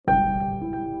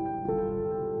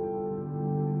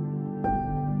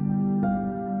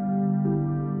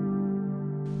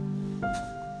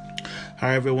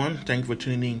Hi everyone, thank you for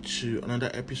tuning in to another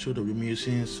episode of the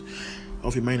Musings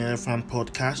of a Man United Fan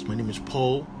podcast. My name is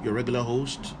Paul, your regular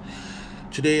host.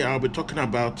 Today I'll be talking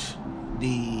about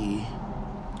the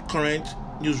current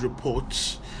news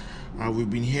reports we've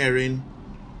been hearing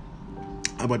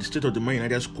about the state of the Man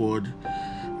United squad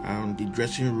and the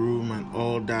dressing room and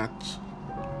all that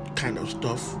kind of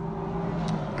stuff.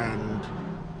 And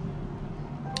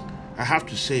I have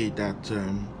to say that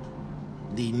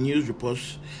the news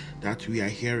reports that we are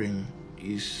hearing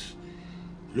is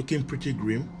looking pretty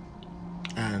grim,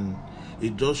 and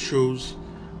it just shows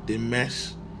the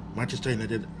mess Manchester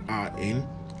United are in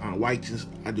and why things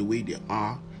are the way they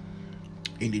are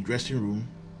in the dressing room.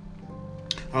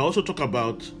 I also talk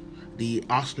about the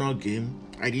Arsenal game.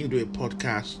 I didn't do a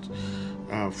podcast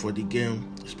for the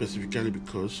game specifically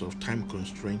because of time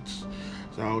constraints,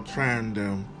 so I'll try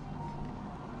and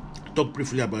talk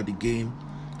briefly about the game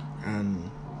and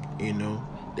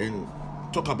then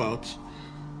talk about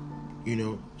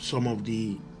some of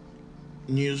the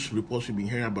news reports we've been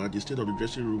hearing about the state of the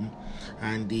dressing room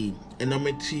and the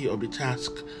enormity of the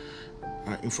task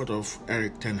in front of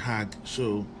Erik ten Hag.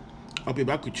 So I'll be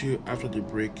back with you after the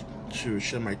break to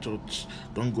share my thoughts.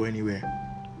 Don't go anywhere.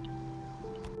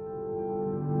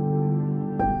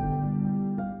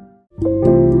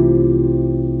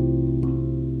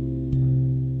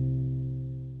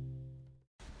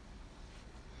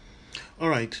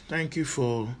 Alright, thank you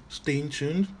for staying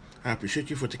tuned. I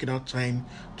appreciate you for taking out time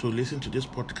to listen to this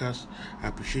podcast. I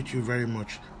appreciate you very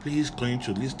much. Please continue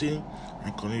to listen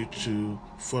and continue to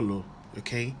follow,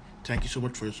 okay? Thank you so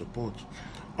much for your support.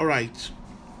 Alright,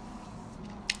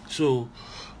 so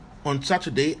on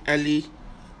Saturday, early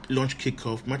launch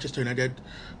kickoff, Manchester United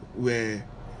were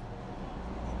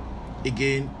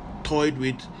again toyed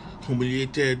with,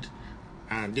 humiliated,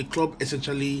 and the club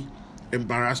essentially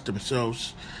embarrassed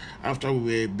themselves after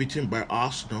we were beaten by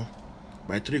Arsenal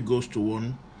by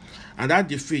 3-1. And that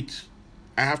defeat,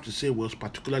 I have to say, was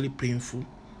particularly painful.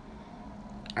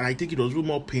 And I think it was even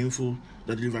more painful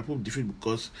than the Liverpool defeat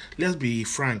because, let's be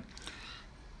frank,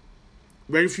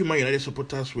 very few Man United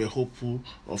supporters were hopeful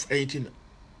of anything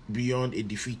beyond a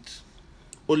defeat.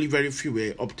 Only very few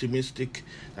were optimistic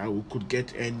that we could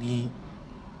get any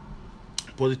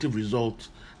positive result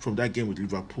from that game with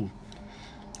Liverpool.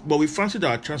 But we fancied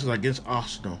our chances against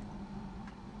Arsenal.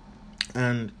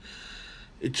 And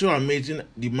it's so amazing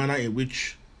the manner in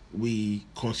which we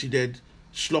conceded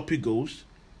sloppy goals,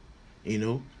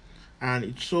 and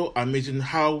it's so amazing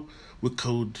how we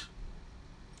could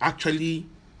actually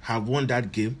have won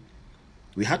that game.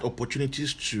 We had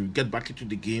opportunities to get back into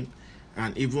the game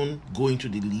and even go into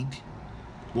the lead,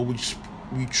 but we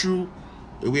threw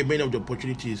away many of the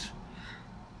opportunities.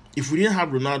 If we didn't have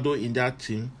Ronaldo in that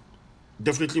team,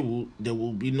 definitely there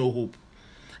will be no hope.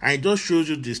 And it just shows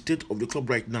you the state of the club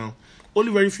right now.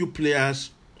 Only very few players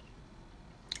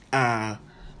are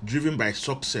driven by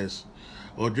success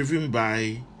or driven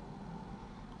by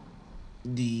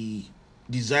the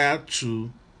desire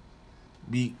to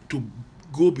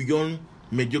go beyond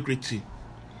mediocrity.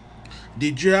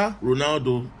 De Gea,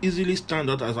 Ronaldo easily stand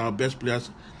out as our best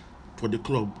players for the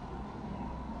club.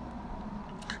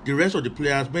 The rest of the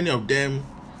players, many of them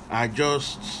are they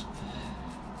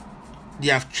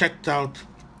have checked out.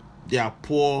 They are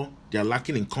poor. They are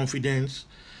lacking in confidence.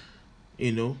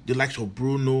 The likes of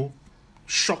Bruno,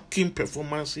 shocking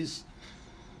performances.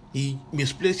 He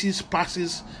misplaces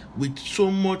passes with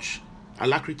so much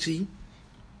alacrity.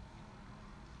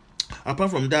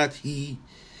 Apart from that,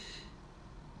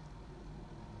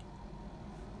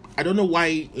 I don't know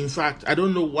why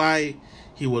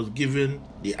he was given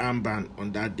the armband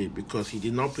on that day, because he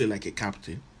did not play like a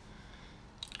captain.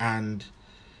 And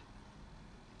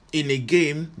in a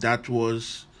game that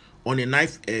was on a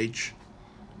knife edge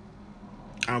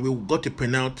and we got a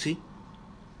penalty,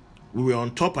 we were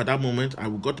on top at that moment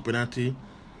and we got the penalty,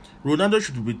 Ronaldo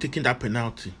should be taking that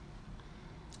penalty.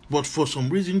 But for some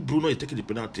reason, Bruno is taking the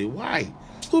penalty. Why?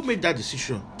 Who made that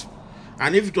decision?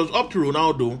 And if it was up to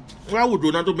Ronaldo, why would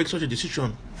Ronaldo make such a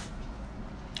decision?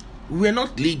 We are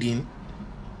not leading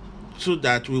so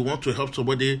that we want to help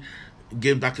somebody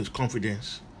gain back his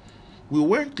confidence. We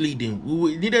weren't leading.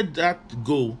 We needed that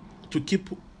goal to keep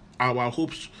our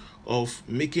hopes of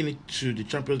making it to the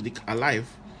Champions League alive.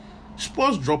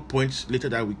 Spurs dropped points later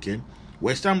that weekend.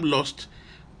 West Ham lost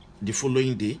the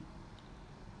following day.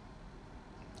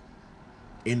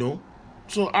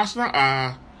 So Arsenal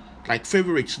are like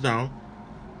favourites now,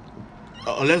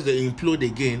 unless they implode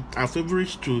again, are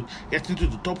favourites to get into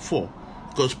the top 4.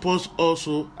 Because Spurs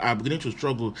also are beginning to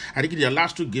struggle. I think in their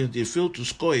last 2 games, they failed to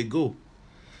score a goal.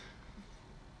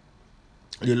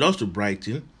 They lost to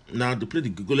Brighton Now they played the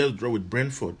goalless draw with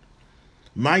Brentford.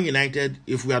 Man United,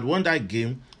 if we had won that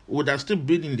game, would have still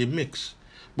been in the mix.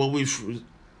 But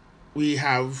we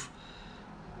have,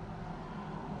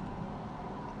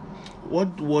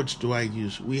 what words do I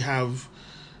use? We have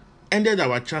ended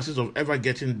our chances of ever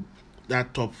getting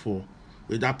that top four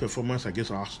with that performance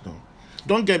against Arsenal.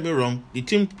 Don't get me wrong, the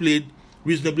team played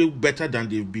reasonably better than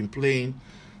they've been playing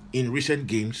in recent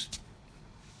games.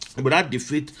 But that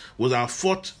defeat was our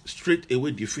fourth straight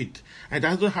away defeat. And that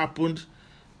hasn't happened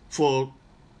for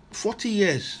 40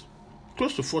 years,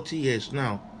 close to 40 years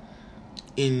now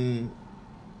in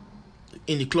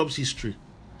the club's history.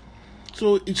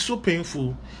 So it's so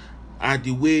painful at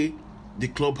the way the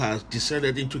club has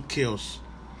descended into chaos.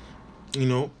 You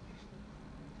know,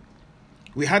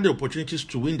 we had the opportunities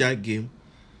to win that game,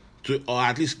 or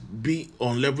at least be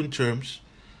on level terms,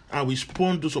 and we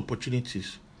spawned those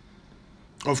opportunities.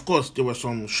 Of course, there were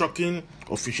some shocking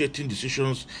officiating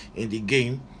decisions in the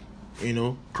game. You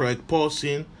know, Craig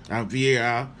Paulson and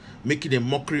VAR making a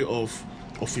mockery of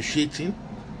officiating,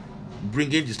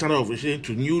 bringing the standard of officiating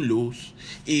to new lows.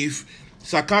 If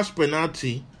Saka's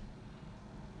penalty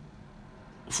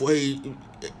for a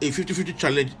 50-50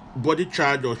 challenge, body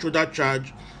charge or shoulder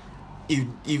charge,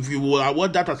 if you will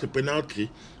award that as a penalty,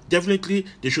 definitely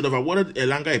they should have awarded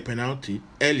Elanga a penalty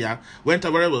earlier when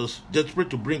Tavares was desperate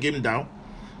to bring him down.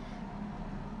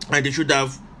 And they should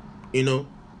have,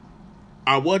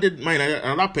 awarded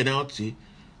another penalty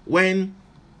when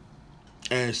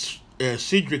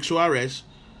Cedric Soares,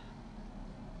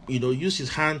 used his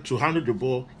hand to handle the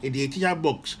ball in the 18-yard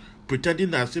box,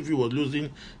 pretending as if he was losing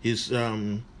his,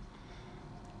 trying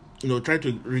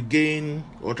to regain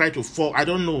or try to fall. I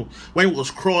don't know, when he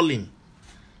was crawling,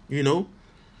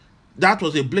 that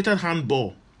was a blatant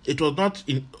handball. It was not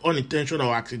unintentional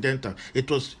or accidental.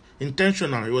 It was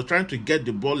intentional. He was trying to get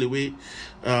the ball away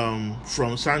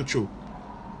from Sancho.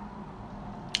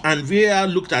 And VAR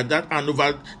looked at that and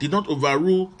did not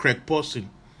overrule Craig Paulson.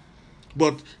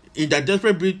 But in that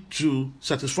desperate bid to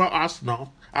satisfy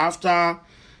Arsenal, after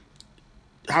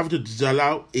having to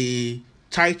disallow a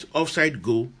tight offside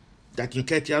goal that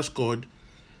Nketiah scored,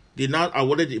 they now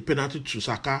awarded a penalty to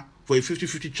Saka for a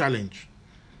 50-50 challenge.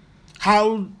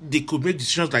 How they could make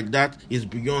decisions like that is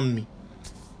beyond me.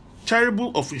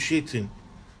 Terrible officiating.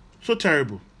 So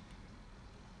terrible.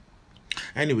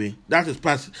 Anyway, that is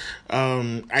past.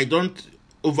 I don't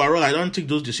think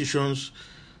those decisions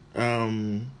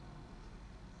were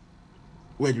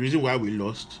the reason why we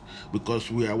lost,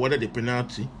 because we awarded a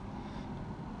penalty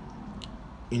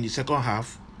in the second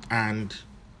half and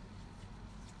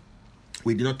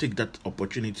we did not take that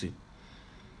opportunity.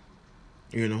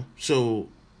 So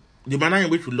the manner in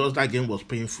which we lost that game was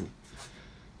painful.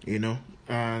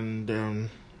 And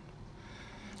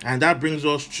that brings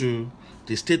us to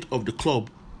the state of the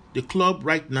club. The club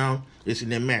right now is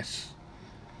in a mess.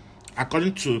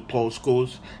 According to Paul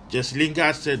Scholes, Jesse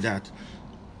Lingard said that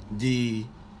I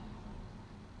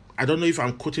don't know if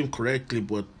I'm quoting correctly,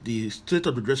 but the state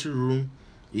of the dressing room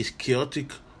is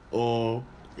chaotic or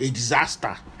a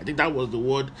disaster. I think that was the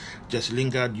word Jesse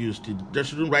Lingard used. The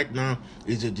dressing room right now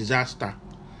is a disaster.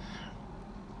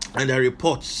 And there are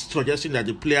reports suggesting that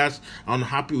the players are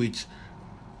unhappy with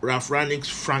Ralph Rangnick's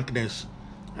frankness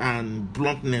and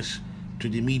bluntness to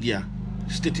the media,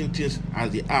 stating things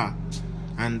as they are.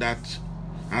 And there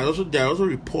are also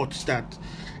reports that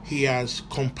he has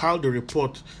compiled the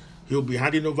report he'll be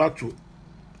handing over to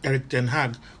Erik ten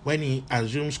Hag when he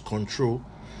assumes control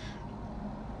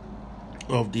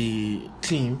of the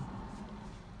team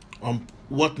on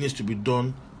what needs to be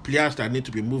done, players that need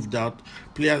to be moved out,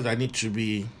 players that need to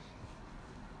be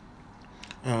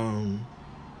I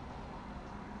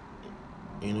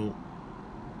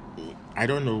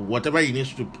don't know, whatever he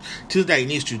needs to, things that he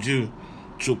needs to do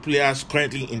to players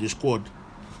currently in the squad.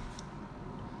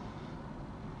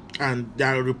 And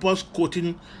there are reports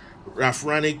quoting Ralph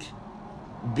Rangnick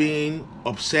being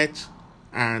upset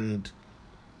and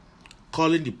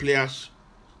calling the players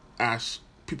as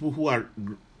people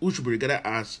who should be regarded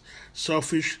as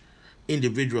selfish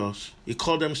individuals. He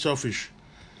called them selfish.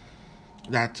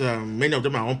 That many of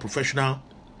them are unprofessional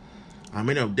and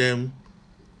many of them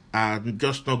are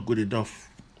just not good enough.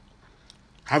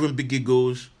 Having big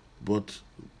egos but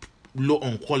low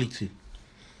on quality.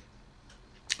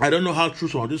 I don't know how true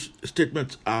some of these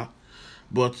statements are,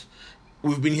 but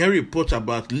we've been hearing reports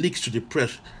about leaks to the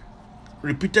press,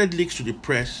 repeated leaks to the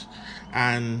press,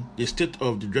 and the state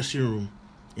of the dressing room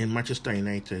in Manchester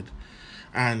United.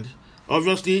 And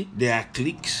obviously there are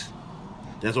cliques.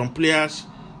 There are some players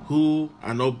who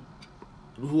are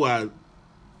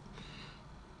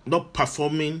not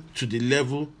performing to the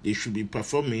level they should be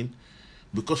performing,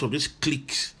 because of these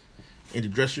cliques in the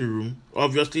dressing room.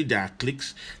 Obviously, there are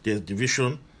cliques, there's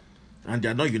division, and they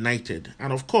are not united.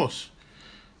 And of course,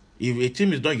 if a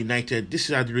team is not united, this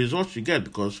is the results you get,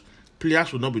 because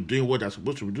players will not be doing what they're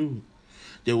supposed to do.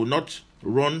 They will not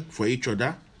run for each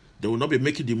other. They will not be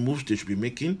making the moves they should be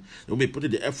making. They will be putting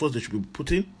the efforts they should be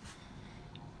putting.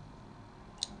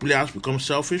 Players become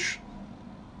selfish.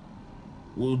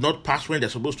 Will not pass when they're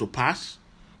supposed to pass.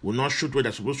 Will not shoot when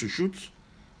they're supposed to shoot.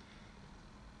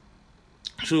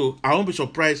 So I won't be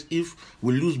surprised if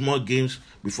we lose more games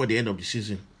before the end of the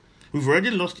season. We've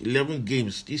already lost 11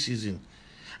 games this season.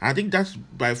 I think that's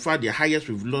by far the highest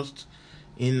we've lost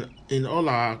in all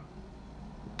our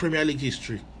Premier League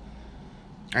history.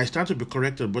 I stand to be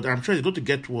corrected, but I'm sure it's going to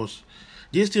get worse.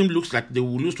 This team looks like they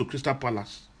will lose to Crystal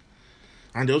Palace.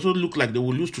 And they also look like they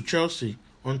will lose to Chelsea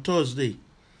on Thursday.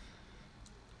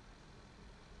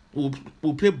 We'll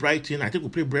play Brighton. I think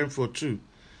we'll play Brentford too.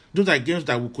 Those are games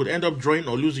that we could end up drawing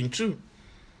or losing too.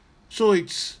 So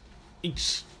it's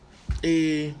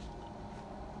a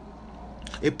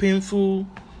painful,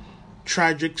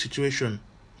 tragic situation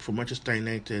for Manchester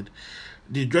United.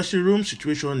 The dressing room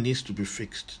situation needs to be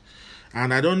fixed.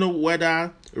 And I don't know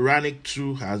whether Rangnick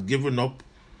too has given up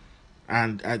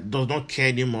and does not care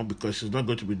anymore because he's not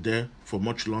going to be there for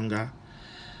much longer.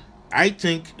 I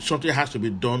think something has to be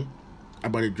done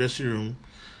about the dressing room,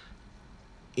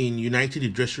 in uniting the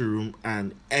dressing room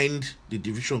and end the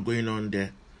division going on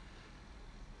there.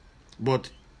 But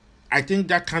I think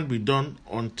that can't be done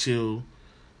until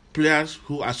players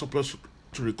who are surplus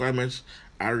to requirements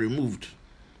are removed.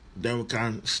 Then we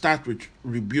can start with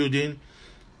rebuilding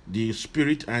the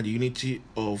spirit and the unity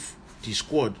of the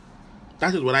squad.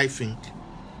 That is what I think.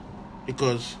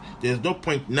 Because there's no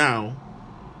point now,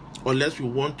 unless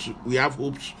we have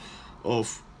hopes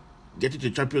of getting to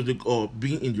the Champions League or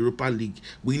being in the Europa League.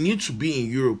 We need to be in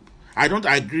Europe. I don't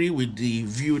agree with the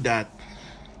view that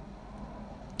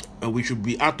we should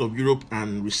be out of Europe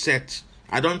and reset.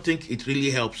 I don't think it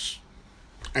really helps.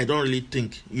 I don't really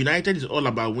think. United is all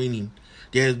about winning.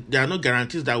 There are no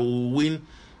guarantees that we will win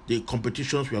the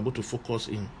competitions we are going to focus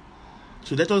in.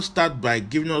 So let us start by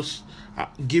giving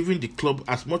the club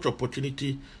as much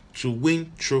opportunity to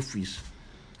win trophies.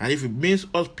 And if it means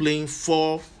us playing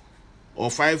 4 or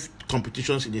 5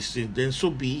 competitions in the season, then so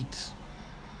be it.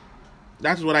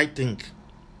 That's what I think.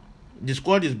 The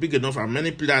squad is big enough and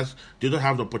many players do not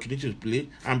have the opportunity to play.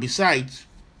 And besides,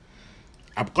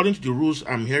 according to the rules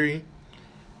I'm hearing,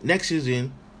 next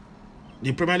season,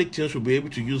 the Premier League teams will be able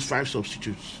to use 5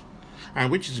 substitutes.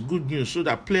 And which is good news, so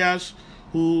that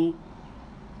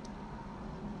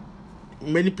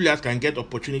many players can get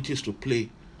opportunities to play,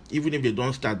 even if they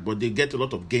don't start, but they get a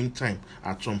lot of game time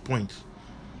at some point.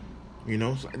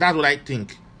 So that's what I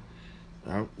think.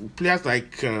 Players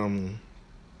like some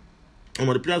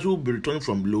of the players who will be returning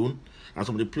from loan, and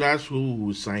some of the players who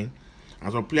will sign,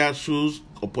 and some players whose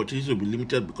opportunities will be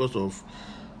limited because of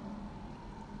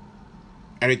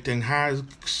Erik ten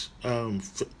Hag's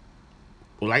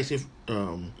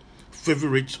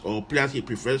favorites, or players he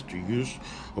prefers to use,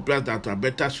 or players that are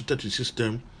better suited to the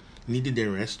system, needing the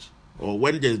rest, or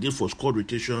when there's need for squad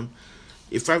rotation.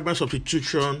 A 5-man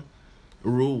substitution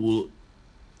rule will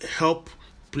help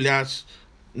players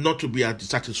not to be as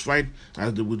dissatisfied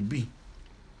as they would be.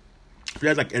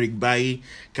 Players like Eric Bailly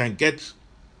can get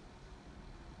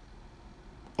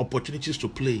opportunities to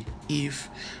play if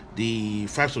the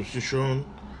 5 substitution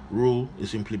rule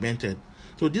is implemented.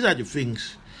 So these are the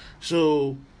things.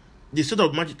 So the state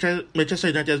of Manchester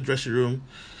United's dressing room,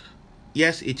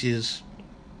 yes, it is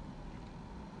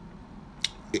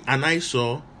an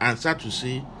eyesore and sad to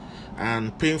see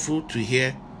and painful to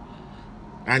hear,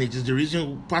 and it is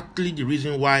partly the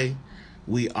reason why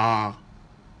we are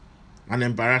an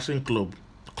embarrassing club,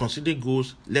 conceding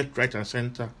goals left, right, and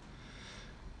center,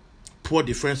 poor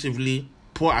defensively,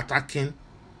 poor attacking,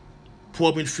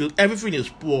 poor midfield. Everything is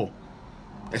poor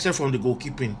except from the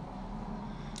goalkeeping.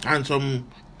 And some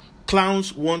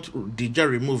clowns want DJ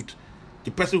removed,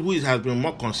 the person who has been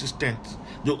more consistent.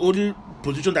 The only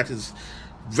position that is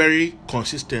very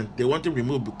consistent, they want him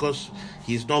removed because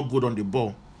he's not good on the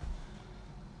ball.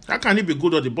 How can he be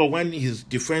good on the ball when his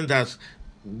defenders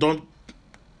don't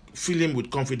fill him with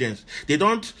confidence? They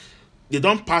don't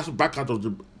pass the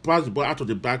ball out of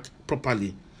the back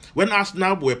properly. When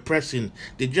Arsenal were pressing,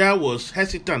 the Jaya was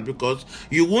hesitant because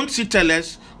you won't see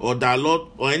Telles or Dalot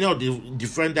or any of the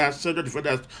central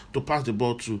defenders to pass the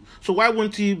ball to. So why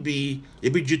won't he be a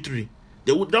bit jittery?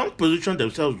 They don't position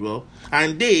themselves well,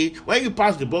 and when you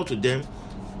pass the ball to them,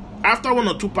 after 1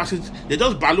 or 2 passes, they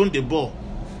just balloon the ball.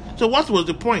 So what was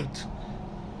the point?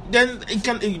 Then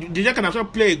the Jaya can also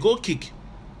play a goal kick.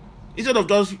 instead of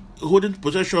just holding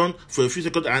possession for a few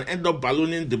seconds and end up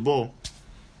ballooning the ball,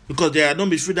 because there are no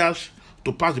midfielders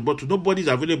to pass the ball to. Nobody is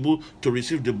available to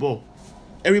receive the ball.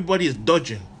 Everybody is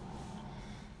dodging.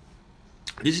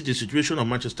 This is the situation of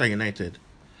Manchester United.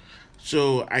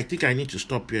 So I think I need to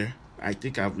stop here. I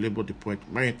think I've labeled the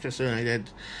point. Manchester United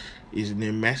is in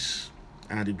a mess,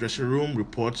 and the dressing room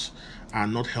reports are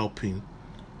not helping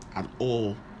at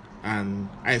all. And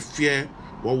I fear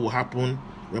what will happen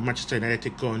when Manchester United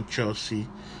take on Chelsea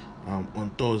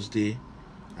on Thursday,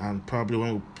 and probably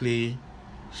when we play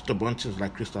stubborn teams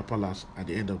like Crystal Palace at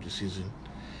the end of the season.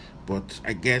 But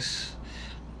I guess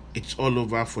it's all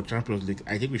over for Champions League.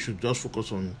 I think we should just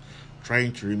focus on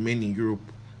trying to remain in Europe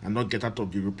and not get out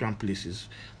of the European places.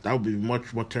 That would be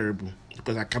much more terrible,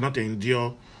 because I cannot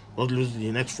endure us losing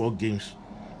the next 4 games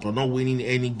or not winning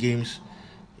any games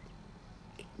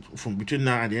from between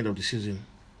now and the end of the season.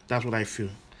 That's what I feel.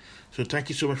 So thank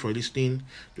you so much for listening.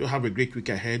 Do have a great week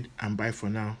ahead, and bye for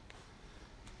now.